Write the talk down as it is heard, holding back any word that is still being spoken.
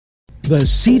The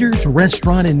Cedars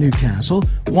restaurant in Newcastle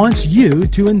wants you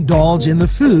to indulge in the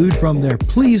food from their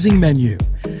pleasing menu.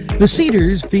 The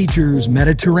Cedars features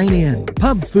Mediterranean,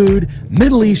 pub food,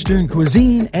 Middle Eastern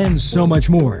cuisine, and so much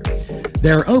more.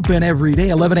 They're open every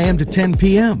day 11 a.m. to 10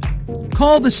 p.m.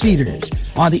 Call The Cedars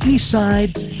on the east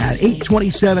side at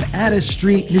 827 Addis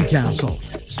Street, Newcastle.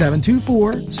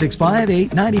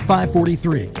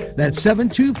 724-658-9543. That's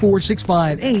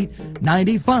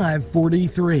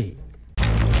 724-658-9543.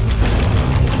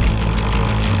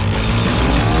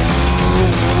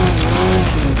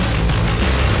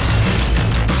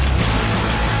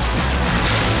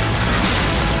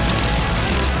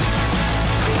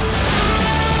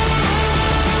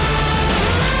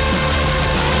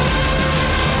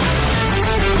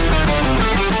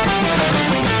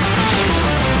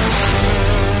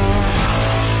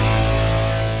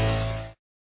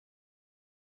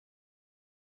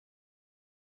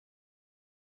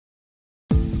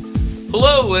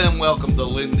 Hello and welcome to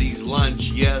Lindy's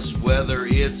Lunch. Yes, whether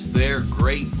it's their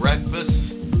great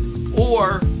breakfast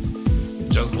or,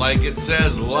 just like it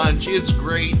says, lunch, it's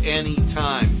great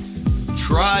anytime.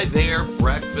 Try their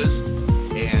breakfast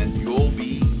and you'll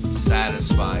be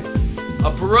satisfied.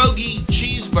 A pierogi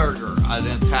cheeseburger, an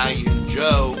Italian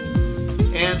Joe,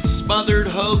 and smothered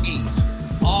hoagies,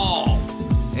 all.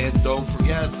 And don't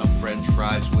forget the French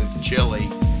fries with chili.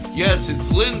 Yes,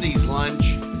 it's Lindy's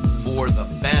Lunch. For the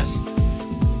best,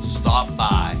 stop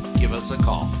by. Give us a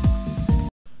call.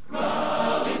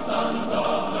 Rally, sons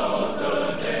of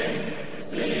Notre Dame,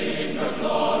 sing the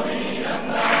glory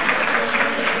and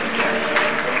salvation.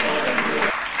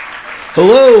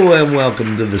 Hello and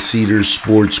welcome to the Cedars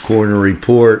Sports Corner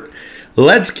Report.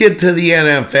 Let's get to the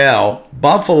NFL.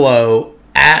 Buffalo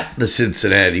at the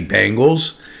Cincinnati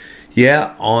Bengals.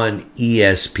 Yeah, on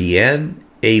ESPN.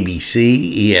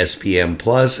 ABC, ESPN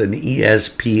Plus, and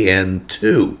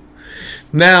ESPN2.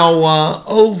 Now,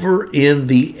 over in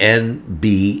the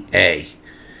NBA.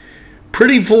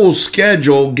 Pretty full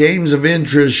schedule. Games of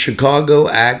interest, Chicago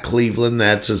at Cleveland,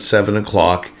 that's at 7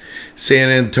 o'clock. San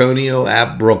Antonio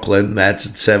at Brooklyn, that's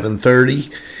at 7:30.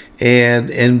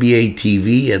 And NBA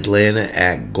TV, Atlanta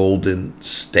at Golden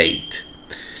State.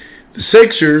 The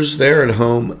Sixers, they're at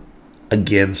home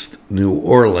against New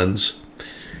Orleans.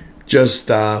 Just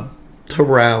to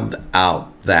round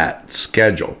out that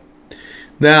schedule.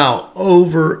 Now,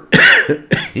 over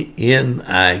in,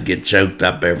 I get choked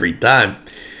up every time,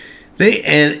 the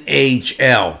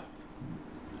NHL.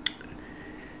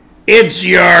 It's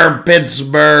your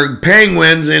Pittsburgh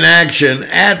Penguins in action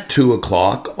at 2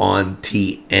 o'clock on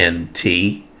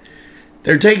TNT.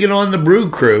 They're taking on the Brew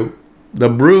Crew, the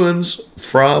Bruins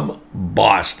from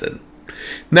Boston.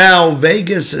 Now,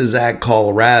 Vegas is at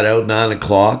Colorado, 9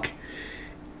 o'clock.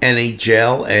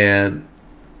 NHL and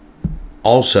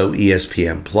also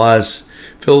ESPN Plus.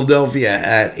 Philadelphia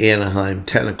at Anaheim,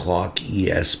 10 o'clock,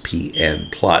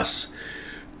 ESPN Plus.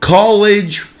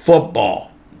 College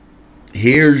football.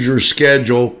 Here's your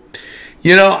schedule.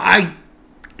 You know, I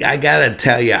got to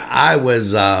tell you, I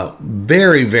was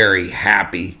very, very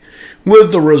happy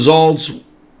with the results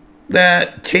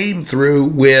that came through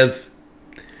with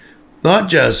not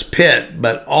just Pitt,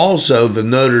 but also the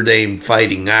Notre Dame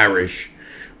Fighting Irish.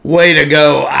 Way to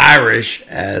go, Irish,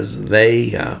 as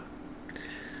they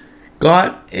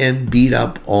got and beat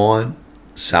up on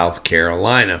South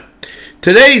Carolina.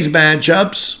 Today's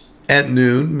matchups at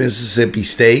noon, Mississippi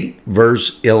State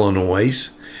versus Illinois.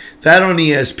 That on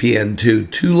ESPN2.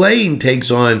 Tulane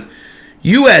takes on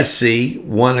USC,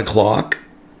 1 o'clock,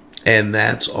 and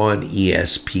that's on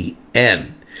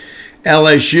ESPN.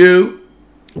 LSU,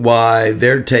 why,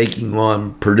 they're taking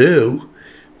on Purdue,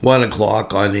 1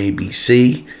 o'clock on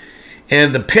ABC.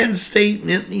 And the Penn State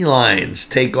Nittany Lions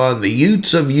take on the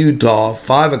Utes of Utah,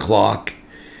 5 o'clock,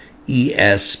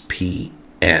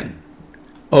 ESPN.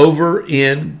 Over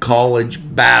in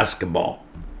college basketball.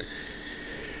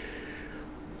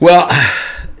 Well,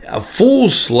 a full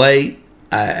slate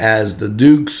as the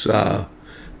Dukes were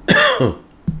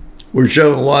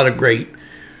showing a lot of great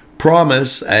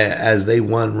promise as they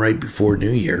won right before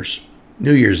New Year's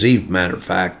Eve, matter of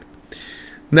fact.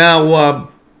 Now,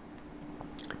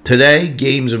 today,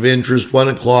 games of interest, 1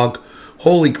 o'clock,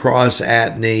 Holy Cross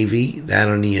at Navy, that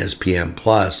on ESPN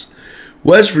Plus.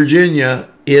 West Virginia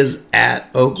is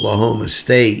at Oklahoma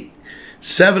State,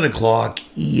 7 o'clock,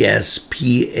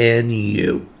 ESPNU.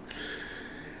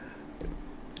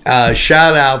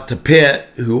 Shout out to Pitt,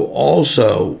 who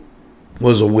also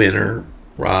was a winner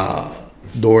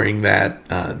during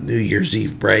that New Year's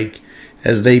Eve break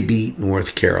as they beat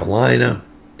North Carolina.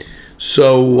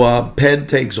 So Penn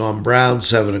takes on Brown,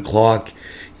 7 o'clock,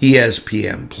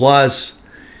 ESPN Plus.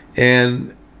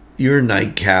 And your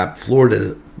nightcap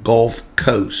Florida Gulf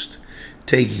Coast,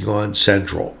 taking on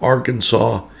Central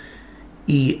Arkansas,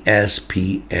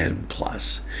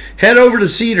 ESPN+. Head over to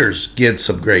Cedars, get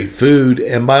some great food,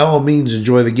 and by all means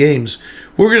enjoy the games.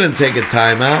 We're going to take a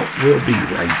timeout. We'll be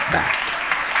right back.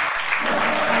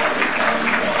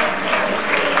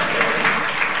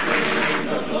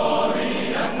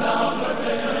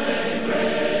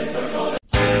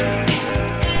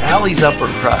 Allie's Upper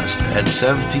Crust at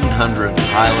 1700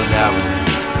 Highland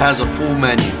Avenue has a full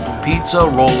menu: pizza,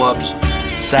 roll-ups,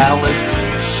 salad,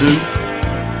 soup,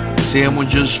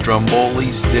 sandwiches,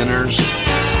 strombolis, dinners.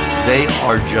 They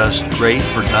are just great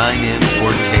for dine-in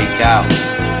or take-out.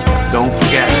 Don't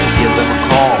forget to give them a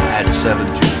call at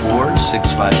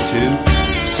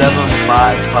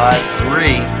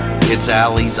 724-652-7553. It's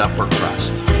Allie's Upper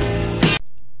Crust.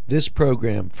 This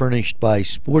program furnished by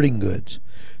Sporting Goods,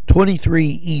 23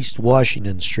 East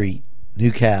Washington Street,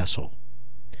 Newcastle.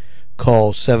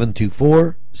 Call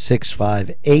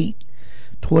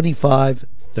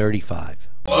 724-658-2535.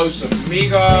 Los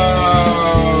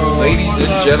Amigos! Ladies and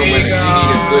gentlemen, if you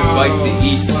need a good bite to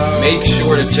eat, make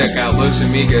sure to check out Los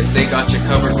Amigos. They got you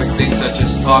covered with things such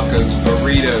as tacos,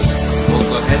 burritos,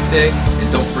 molcajete,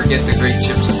 and don't forget the great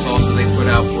chips and salsa they put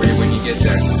out for you when you get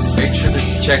there. Make sure to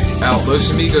check out Los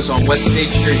Amigos on West State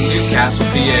Street, Newcastle,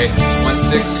 PA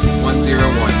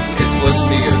 16101. It's Los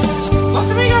Amigos. Los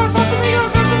Amigos! Los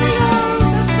Amigos!